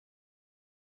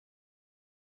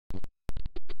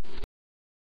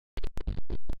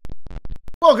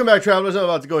Welcome back, travelers. I'm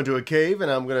about to go into a cave, and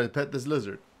I'm going to pet this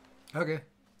lizard. Okay.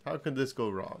 How could this go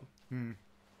wrong?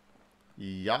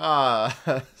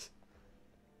 Yes.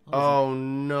 Oh,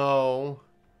 no.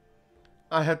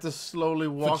 I have to slowly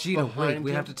walk behind wait, him.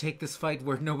 we have to take this fight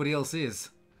where nobody else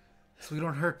is. So we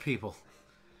don't hurt people.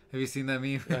 Have you seen that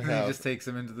meme? He just takes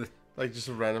them into the... Like, just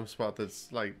a random spot that's,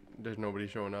 like, there's nobody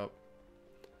showing up.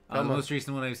 The most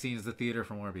recent one I've seen is the theater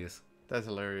from Morbius. That's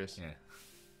hilarious. Yeah.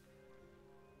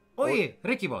 Oye,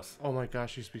 Ricky Boss. Oh my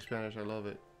gosh, you speak Spanish. I love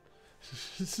it.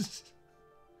 Is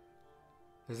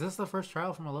this the first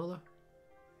trial from Alola?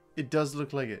 It does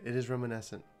look like it. It is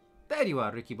reminiscent. There you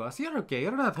are, Ricky Boss. You're okay.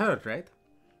 You're not hurt, right?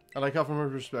 I like how from her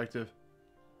perspective,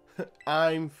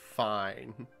 I'm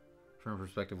fine. From her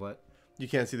perspective, what? You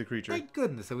can't see the creature. Thank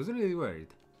goodness, I was really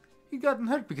worried. You gotten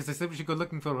hurt because I said we should go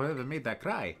looking for whoever made that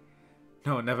cry.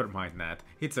 No, never mind that.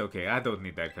 It's okay. I don't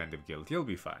need that kind of guilt. You'll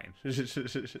be fine.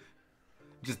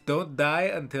 Just don't die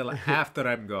until after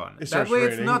I'm gone. That way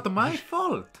it's not my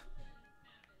fault.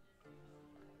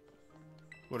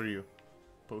 What are you?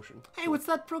 Potion. Hey, what's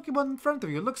that Pokemon in front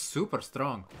of you? It looks super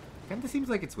strong. Kinda seems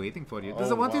like it's waiting for you. Does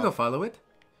it want you to follow it?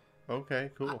 Okay,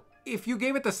 cool. If you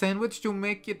gave it a sandwich to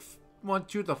make it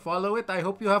want you to follow it, I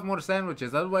hope you have more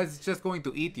sandwiches. Otherwise, it's just going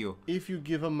to eat you. If you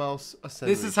give a mouse a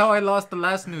sandwich. This is how I lost the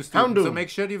last new student. So make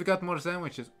sure you've got more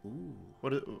sandwiches. Ooh.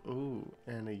 What is, ooh,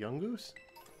 and a young goose?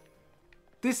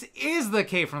 This is the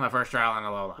cave from the first trial in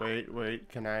Alola. Wait,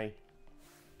 can I?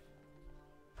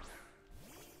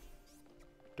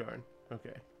 Darn.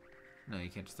 Okay. No, you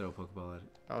can't just throw a Pokeball at it.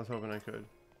 I was hoping I could.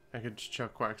 I could just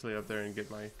chuck Quaxley up there and get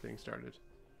my thing started.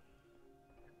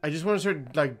 I just want to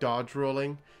start, like, dodge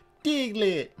rolling.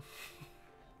 Diglett!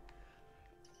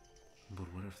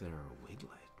 But what if they're a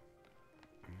Wiglet?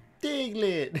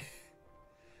 Diglett!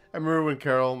 I remember when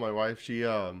Carol, my wife, we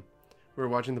were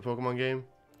watching the Pokemon game,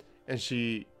 and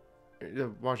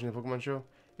watching the Pokemon show,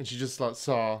 and she just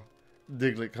saw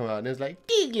Diglett come out, and it was like,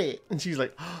 Diglett! And she's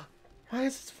like, oh, why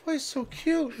is his voice so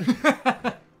cute?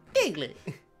 Diglett!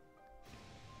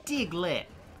 Diglett!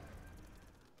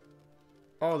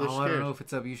 Oh, they're scared. I don't know if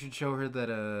it's up. You should show her that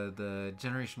the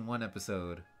Generation 1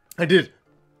 episode. I did.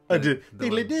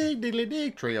 Diglett dig, Diglett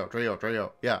dig. Trail.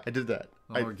 Yeah, I did that.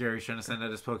 Or Gary's trying to send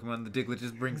out his Pokemon, the Diglett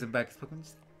just brings him back his Pokemon.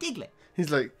 Just, Diglett! He's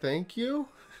like, thank you?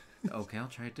 Okay, I'll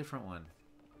try a different one.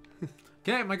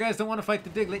 Okay, my guys don't want to fight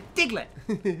the Diglett.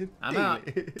 Diglett! I'm out.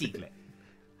 Diglett.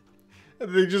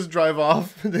 And they just drive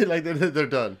off. They're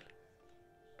done.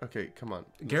 Okay, come on.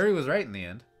 Gary was right in the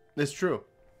end. It's true.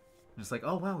 It's like,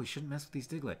 oh wow, we shouldn't mess with these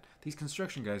Diglett. These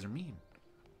construction guys are mean.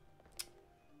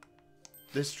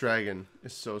 This dragon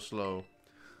is so slow.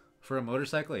 For a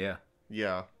motorcycle, yeah.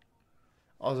 Yeah.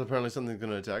 Also, apparently something's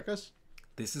going to attack us.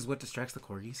 This is what distracts the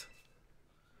corgis.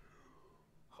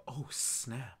 Oh,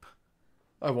 snap.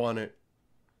 I want it.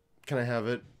 Can I have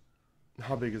it?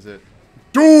 How big is it?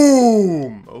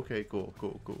 Doom! Okay, cool.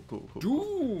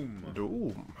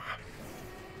 Doom.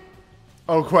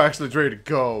 Oh, Quaxley's ready to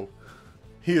go.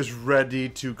 He is ready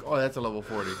to... Oh, that's a level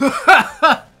 40.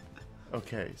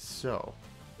 Okay, so...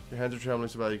 Your hands are trembling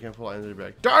so bad you can't pull energy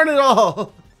back. Darn it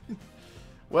all!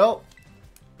 Well...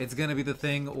 It's going to be the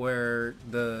thing where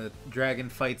the dragon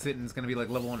fights it and it's going to be like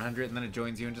level 100 and then it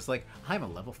joins you and just like, I'm a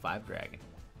level 5 dragon.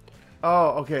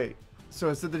 Oh, okay. So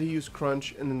it said that he used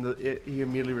Crunch and then he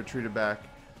immediately retreated back.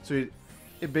 So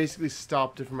it basically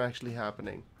stopped it from actually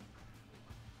happening.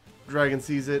 Dragon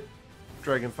sees it.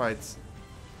 Dragon fights.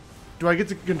 Do I get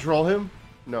to control him?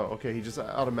 No, okay, he just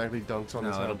automatically dunks on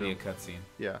this. No, it'll be a cutscene.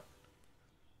 Yeah.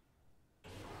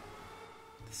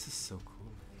 This is so cool.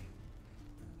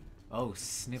 Oh,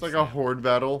 snip. It's like a horde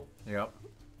battle. Yep.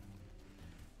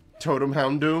 Totem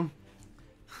Houndoom.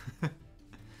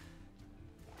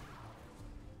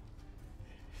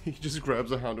 He just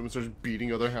grabs a Houndoom and starts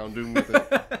beating other Houndoom with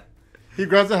it. He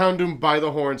grabs the Houndoom by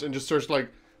the horns and just starts like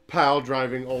pile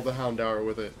driving all the Houndour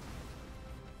with it.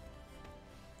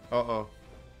 Uh-oh.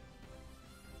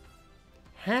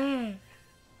 Hey.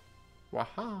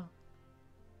 Waha.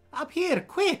 Up here,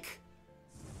 quick!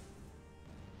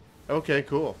 Okay,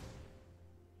 cool.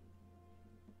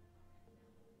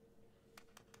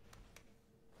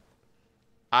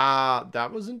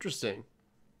 That was interesting.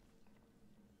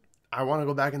 I want to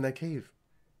go back in that cave.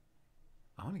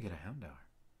 I want to get a Houndour.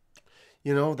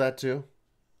 You know, that too.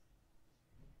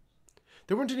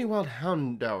 There weren't any wild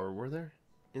Houndour, were there?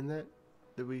 In that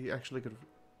we actually could have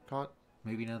caught?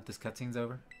 Maybe now that this cutscene's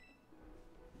over?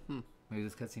 Maybe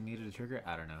this cutscene needed a trigger?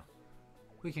 I don't know.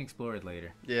 We can explore it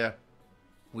later. Yeah.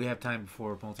 We have time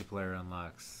before multiplayer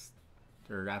unlocks.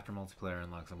 Or after multiplayer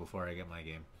unlocks and before I get my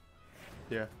game.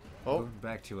 Yeah. Oh. Going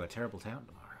back to a terrible town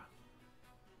tomorrow.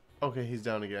 Okay, he's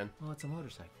down again. Oh, it's a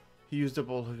motorcycle. He used up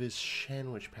all of his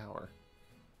sandwich power.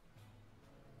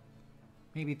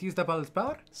 Maybe it used up all its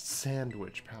power?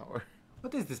 Sandwich power.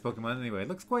 What is this Pokemon anyway? It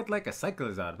looks quite like a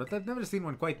Cyclizar, but I've never seen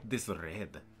one quite this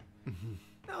red.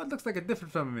 No, it looks like a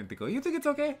different from a Mintico. You think it's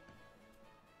okay?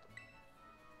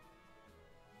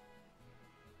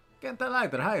 Can't tell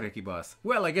either. Hi, Ricky Boss.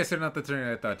 Well, I guess you're not the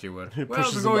trainer I thought you were.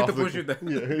 Well, we're going to push you down.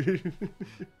 Yeah.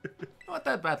 What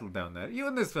that battle down there? You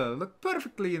and this fella look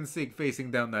perfectly in sync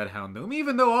facing down that Houndoom,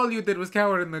 even though all you did was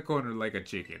cower in the corner like a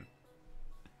chicken.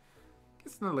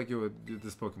 It's not like you were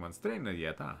this Pokemon's trainer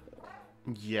yet, huh?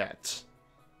 Yet.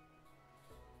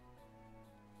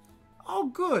 Oh,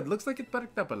 good. Looks like it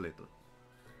perked up a little.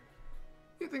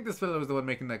 You think this fella was the one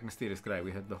making that mysterious cry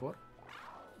we heard before?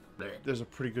 There's a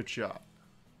pretty good shot.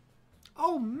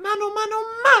 Oh man, oh man,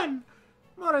 oh man!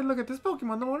 The more I look at this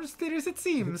Pokemon, the more mysterious it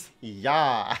seems.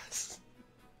 Yes.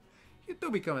 You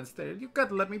do become mysterious. You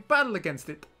gotta let me battle against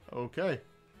it. Okay.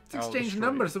 Let's exchange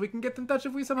numbers so we can get in touch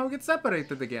if we somehow get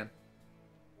separated again.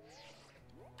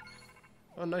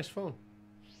 Oh, nice phone.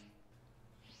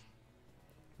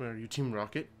 Where are you, Team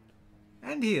Rocket?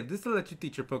 And here, this will let you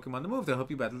teach your Pokemon to move to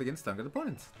help you battle against stronger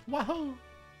opponents. Wahoo!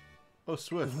 Oh,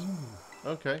 Swift.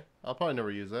 Okay. I'll probably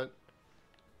never use that.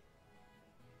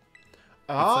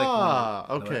 Ah,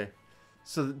 like okay.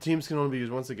 So the teams can only be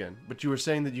used once again. But you were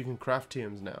saying that you can craft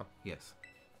teams now. Yes.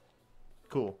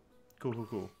 Cool. Cool, cool,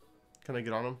 cool. Can I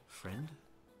get on them? Friend?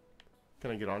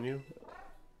 Can I get on you?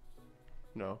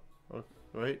 No. Oh,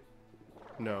 wait.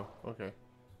 No. Okay.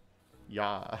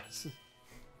 Yes.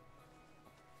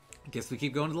 Guess we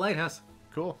keep going to the lighthouse.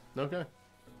 Cool. Okay.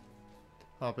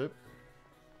 Hop it.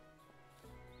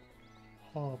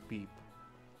 Hop beep.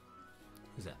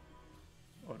 Who's that?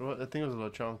 What? I think it was a little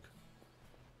chunk.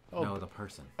 Oh, No, the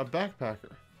person. a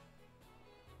backpacker.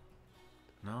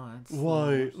 No, that's...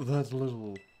 Why that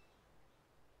little...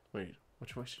 Wait, what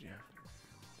choice did you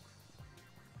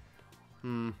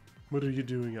have? What are you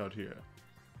doing out here?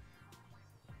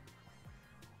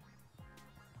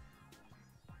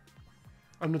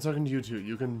 I'm not talking to you two.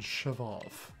 You can shove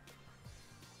off.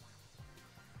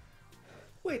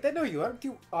 Wait, I know you. Aren't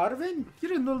you Arven?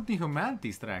 You're in the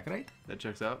Humanities track, right? That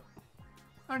checks out.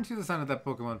 Aren't you the son of that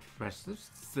Pokemon professor?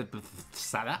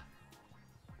 Sada?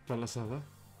 Malasala?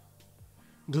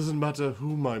 Doesn't matter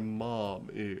who my mom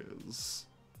is.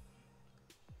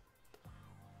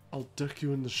 I'll deck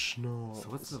you in the schnoz. So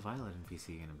what's the Violet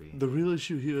NPC gonna be? The real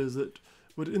issue here is that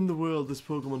what in the world this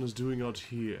Pokemon is doing out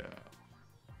here.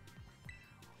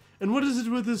 And what is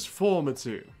it with this form it's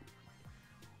in?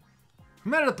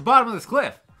 We met at the bottom of this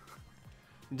cliff.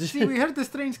 See, we heard this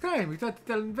strange cry and we thought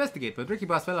to investigate, but Ricky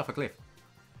Boss fell off a cliff.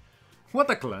 What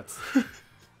a klutz.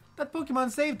 That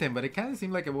Pokemon saved him, but it kind of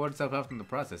seemed like it wore itself out in the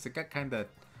process. It got kind of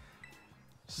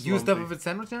used up of its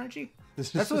sandwich energy.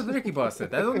 That's what Ricky Boss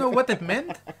said. I don't know what it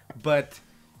meant, but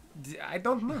I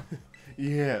don't know.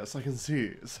 Yes, I can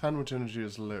see. Sandwich energy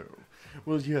is low.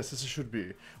 Well, yes, as it should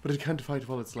be. But it can't fight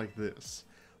while it's like this.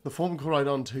 The form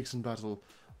Koraidon takes in battle,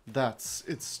 that's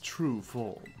its true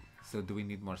form. So do we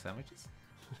need more sandwiches?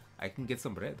 I can get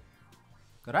some bread.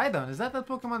 Koraidon, is that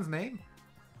Pokemon's name?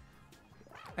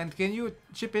 And can you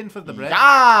chip in for the bread?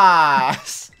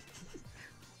 Yes!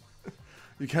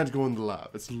 You can't go in the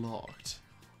lab, it's locked.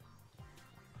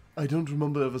 I don't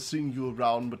remember ever seeing you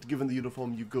around, but given the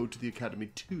uniform you go to the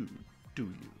academy too, do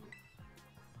you?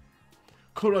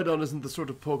 Koraidon isn't the sort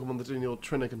of Pokemon that any old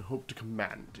trainer can hope to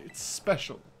command. It's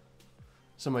special.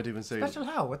 Some might even say... Special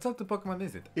how? What type of Pokemon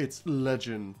is it? It's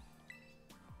legend.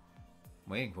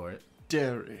 Waiting for it.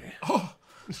 Dairy. Oh!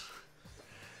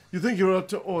 You think you're up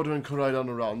to ordering Koraidon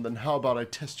around, then how about I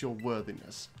test your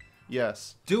worthiness?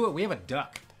 Yes. Do it, we have a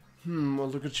duck. Well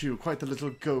look at you, quite the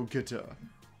little go-getter.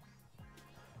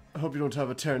 I hope you don't have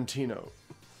a Tarantino.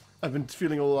 I've been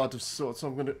feeling all out of sorts, so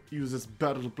I'm gonna use this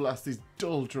battle to blast these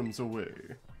doldrums away.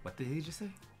 What did he just say?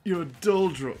 You're a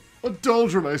doldrum. A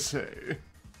doldrum, I say.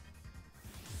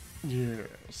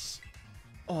 Yes.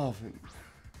 Arven.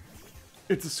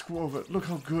 It's a Squirvet. Look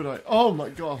how good I... Oh my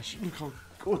gosh, look how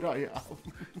good I am.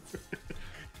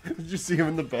 Did you see him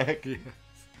in the back? Yes.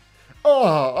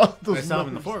 Oh, I saw him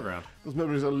in the foreground. Those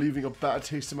memories are leaving a bad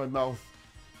taste in my mouth.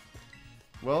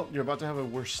 Well, you're about to have a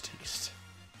worse taste.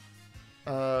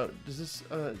 Does this,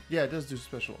 yeah, it does do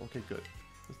special. Okay, good.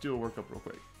 Let's do a workup real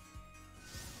quick.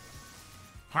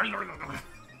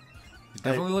 It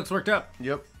definitely looks worked up.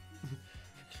 Yep.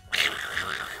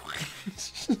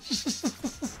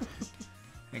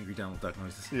 Angry Donald Duck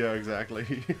noises. Yeah,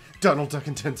 exactly. Donald Duck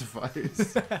intensifies.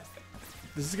 Does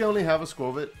this guy only have a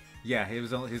Squirvet? Yeah, it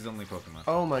was his only Pokemon.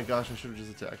 Oh my gosh, I should have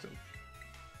just attacked him.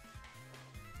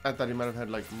 I thought he might have had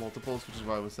like multiples, which is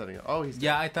why I was setting up. Oh, he's dead.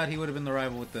 Yeah, I thought he would have been the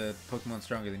rival with the Pokemon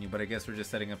stronger than you, but I guess we're just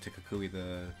setting up to Kakui,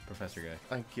 the professor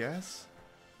guy. I guess.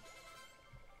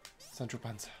 Sancho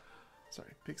Panza.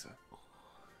 Sorry, pizza.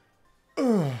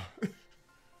 Ugh.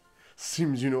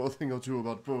 Seems you know a thing or two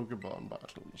about Pokemon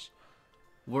battles.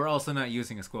 We're also not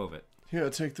using a Squovit. Here,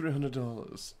 take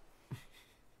 $300.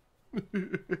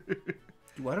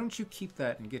 Why don't you keep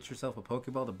that and get yourself a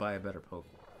Pokeball to buy a better Pokemon?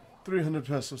 300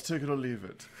 pesos, take it or leave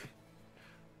it.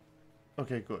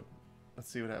 Okay, good. Let's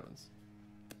see what happens.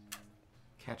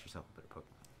 Catch yourself a better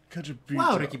Pokemon. Catch a beat.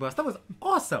 Wow, Ricky Boss, that was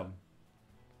awesome!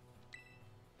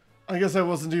 I guess I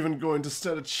wasn't even going to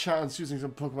stand a chance using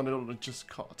some Pokemon I don't just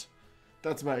caught.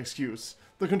 That's my excuse.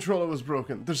 The controller was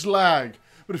broken. There's lag.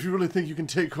 But if you really think you can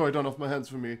take Koidon off my hands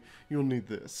for me, you'll need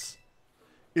this.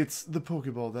 It's the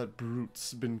Pokeball that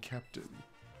Brute's been kept in.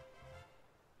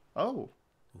 Oh.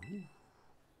 Ooh.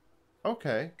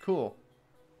 Okay, cool.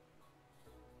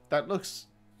 That looks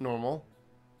normal.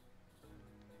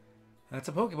 That's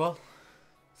a Pokeball.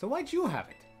 So why'd you have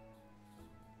it?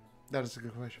 That is a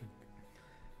good question.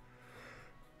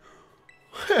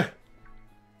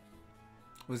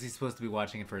 Was he supposed to be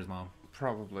watching it for his mom?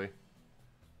 Probably.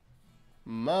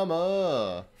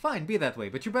 Mama! Fine, be that way,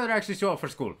 but you better actually show up for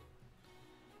school.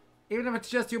 Even if it's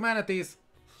just humanities.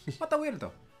 What a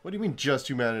weirdo. What do you mean, just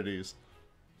humanities?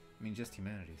 I mean, just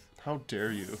humanities. How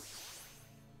dare you?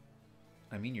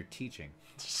 I mean, you're teaching.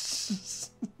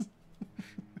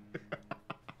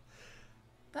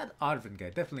 That Arven guy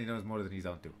definitely knows more than he's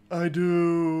on to. I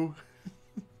do.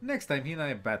 Next time, he and I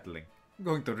are battling. I'm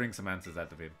going to wring some answers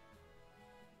out of him.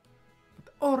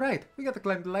 But, oh, right. We got to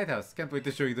climb the lighthouse. Can't wait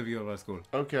to show you the view of our school.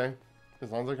 Okay.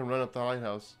 As long as I can run up the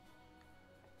lighthouse.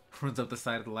 Runs up the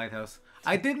side of the lighthouse.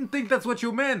 I didn't think that's what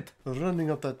you meant!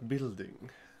 Running up that building.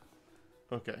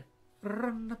 Okay.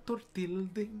 Run a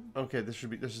tortilding. Okay, this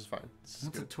is fine. This is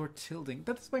What's a good. tortilding?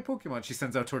 That's my Pokemon. She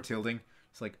sends out tortilding.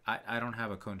 It's like, I don't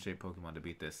have a cone-shaped Pokemon to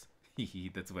beat this.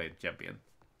 Hehe, that's my champion.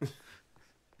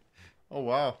 Oh,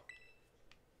 wow.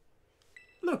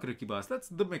 Look, Ricky Boss, that's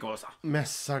the Megosa.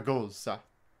 Messagosa.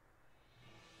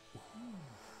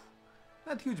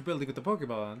 That huge building with the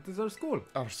Pokeball on it is our school.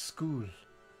 Our school.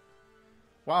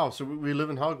 Wow, so we live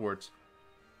in Hogwarts.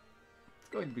 It's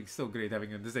going to be so great having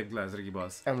you in the same class, Ricky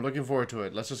Boss. I'm looking forward to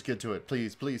it. Let's just get to it.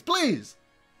 Please, please, please!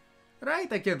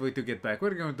 Right? I can't wait to get back.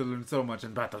 We're going to learn so much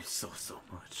and battle so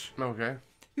much. Okay.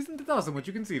 Isn't it awesome what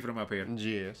you can see from up here?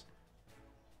 Yes.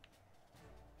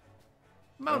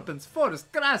 Mountains, forests,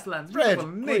 grasslands, Red,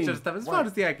 beautiful green, nature stuff as far white.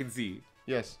 as the eye can see.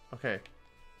 Yes, okay.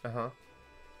 Uh-huh.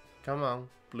 Come on.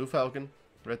 Blue Falcon,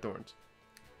 Red Thorns.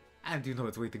 And you know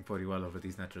what's waiting for you all over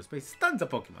these natural spaces. Tons of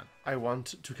Pokemon. I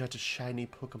want to catch a shiny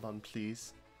Pokemon,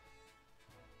 please.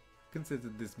 Consider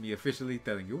this me officially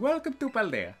telling you, welcome to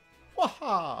Paldea.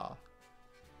 Waha!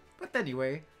 But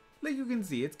anyway, like you can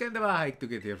see, it's kind of a hike to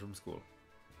get here from school.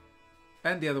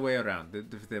 And the other way around,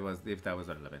 if that was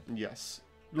relevant. Yes.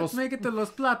 Let's make it to Los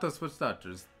Platos for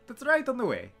starters. That's right on the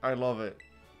way. I love it.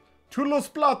 To Los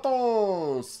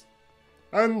Platos!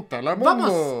 And Telemundo!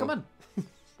 Vamos! Come on!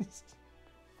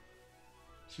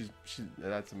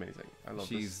 That's amazing. I love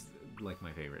She's like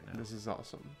my favorite now. this. This is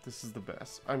awesome. This is the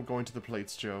best. I'm going to the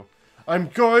plates, Joe. I'm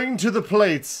going to the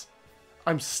plates!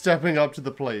 I'm stepping up to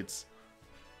the plates.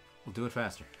 We'll do it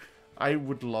faster. I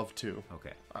would love to.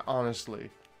 Okay. Honestly.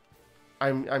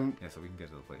 I'm Yeah, so we can get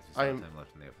to the place. We still have time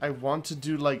left in the episode. I want to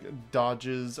do like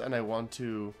dodges and I want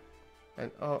to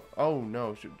oh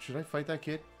no, should I fight that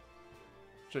kid?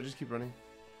 Should I just keep running?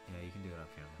 Yeah, you can do it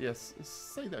off camera. Yes,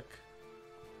 Psyduck.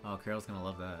 Oh, Carol's gonna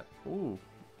love that. Ooh,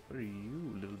 what are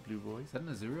you, little blue boy? Is that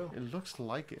an Azuro? It looks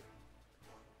like it.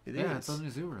 It Yeah, is. it's an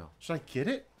Azuro. Should I get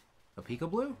it? A Pika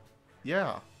Blue?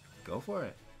 Yeah. Go for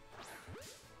it.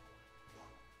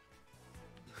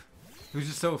 He was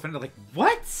just so offended, like,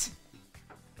 what?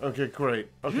 Okay, great.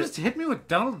 Okay. You just hit me with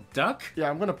Donald Duck? Yeah,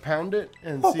 I'm gonna pound it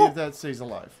and see if that stays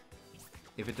alive.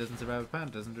 If it doesn't survive a pound,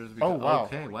 it doesn't deserve to be. Oh, wow.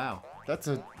 Okay, wow. That's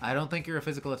a I don't think you're a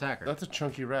physical attacker. that's a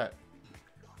chunky rat.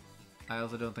 I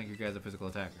also don't think your guy's a physical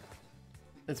attacker.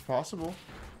 It's possible.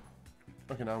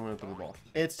 Okay, now I'm gonna throw the ball.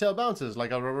 Its tail bounces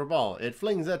like a rubber ball. It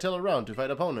flings that tail around to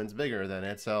fight opponents bigger than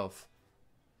itself.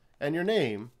 And your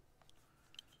name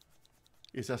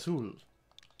is Azul.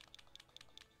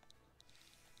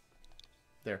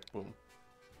 There, boom.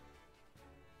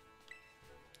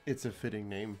 It's a fitting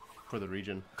name for the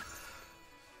region.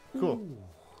 Cool. Ooh.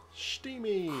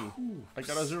 Steamy. Ooh. I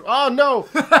got a zero. Oh no!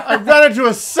 I ran into a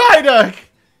Psyduck!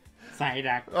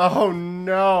 Psyduck. Oh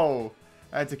no!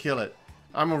 I had to kill it.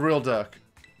 I'm a real duck.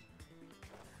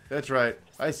 That's right.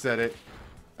 I said it.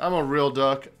 I'm a real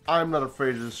duck. I'm not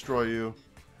afraid to destroy you.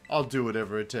 I'll do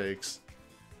whatever it takes.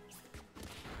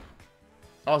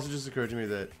 Also, just occurred to me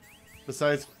that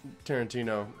besides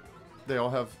Tarantino, they all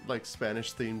have like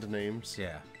Spanish-themed names.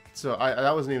 Yeah. So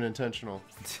that wasn't even intentional.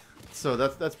 So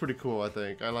that's pretty cool. I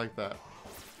think I like that.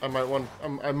 I might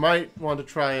want to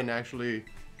try and actually,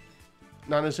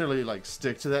 not necessarily like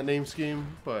stick to that name scheme,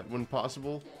 but when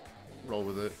possible, roll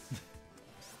with it.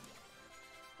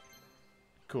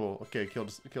 Cool. Okay, kill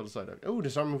the Psyduck. Oh,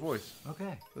 disarming voice.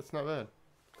 Okay. That's not bad.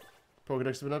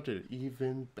 Pokedex have been updated.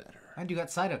 Even better. And you got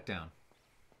Psyduck down.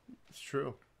 It's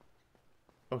true.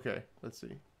 Okay, let's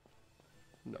see.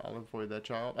 No, I'll avoid that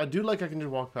child. I do like I can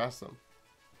just walk past them.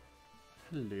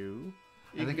 Hello.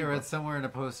 I think I read somewhere in a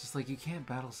post just like you can't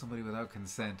battle somebody without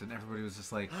consent, and everybody was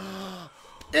just like,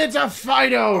 it's a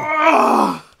Fido!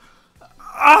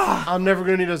 I'm never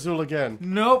gonna need Azul again.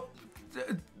 Nope.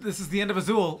 This is the end of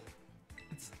Azul.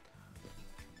 It's.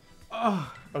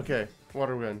 Okay,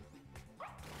 Water Wind.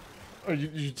 Are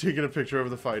you taking a picture of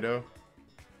the Fido?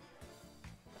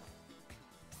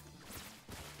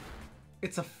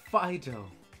 It's a Fido.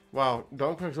 Wow,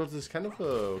 Don Quixote is kind of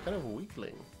a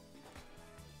weakling.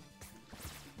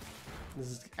 This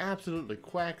is absolutely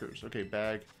quackers. Okay,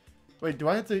 bag. Wait, do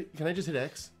I have to? Can I just hit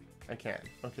X? I can.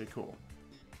 Okay, cool.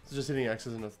 So just hitting X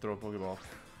is enough to throw a Pokeball.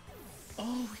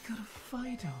 Oh, we got a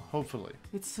Fido. Hopefully.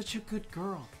 It's such a good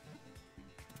girl.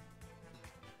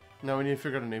 Now we need to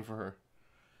figure out a name for her.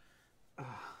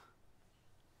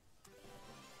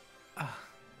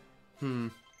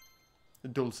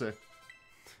 Dulce.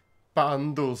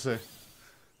 Pan Dulce.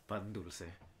 Pan Dulce.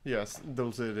 Yes,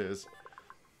 Dulce it is.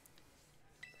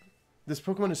 This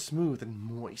Pokemon is smooth and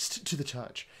moist to the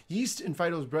touch. Yeast in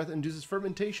Fido's breath induces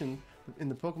fermentation in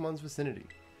the Pokemon's vicinity.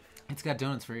 It's got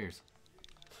donuts for ears.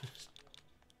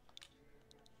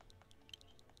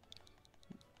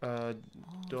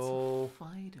 Dulce.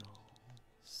 Fido.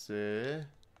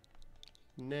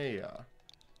 Nea.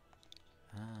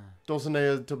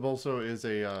 Dulcinea Toboso is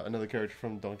another character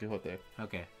from Don Quixote.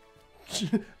 Okay.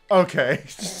 Okay.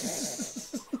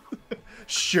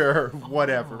 Sure,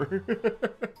 whatever.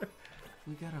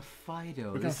 We got a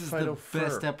Fido. We got This is Fido the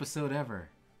best fur. episode ever.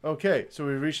 Okay, so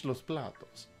we reached Los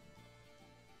Platos.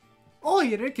 Oh,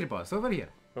 you're Equiribos, over here.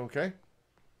 Okay.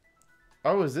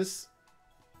 Oh, is this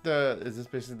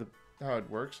basically how it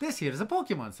works? This here is a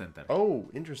Pokemon Center. Oh,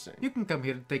 interesting. You can come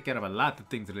here and take care of a lot of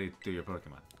things related to your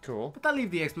Pokemon. Cool. But I'll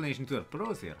leave the explanation to our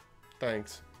pros here.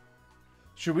 Thanks.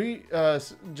 Should we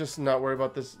just not worry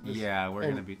about this? Yeah, we're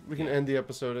gonna be. We can end the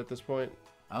episode at this point.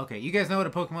 Okay, you guys know what a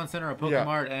Pokemon Center, a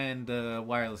Pokemart, and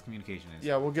wireless communication is.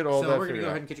 Yeah, we'll get all that. So we're gonna figured go out.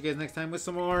 ahead and catch you guys next time with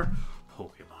some more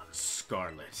Pokemon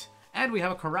Scarlet, and we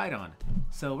have a Koraidon.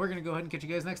 So we're gonna go ahead and catch you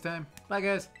guys next time. Bye,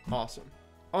 guys. Awesome.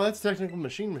 Oh, that's Technical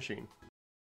Machine.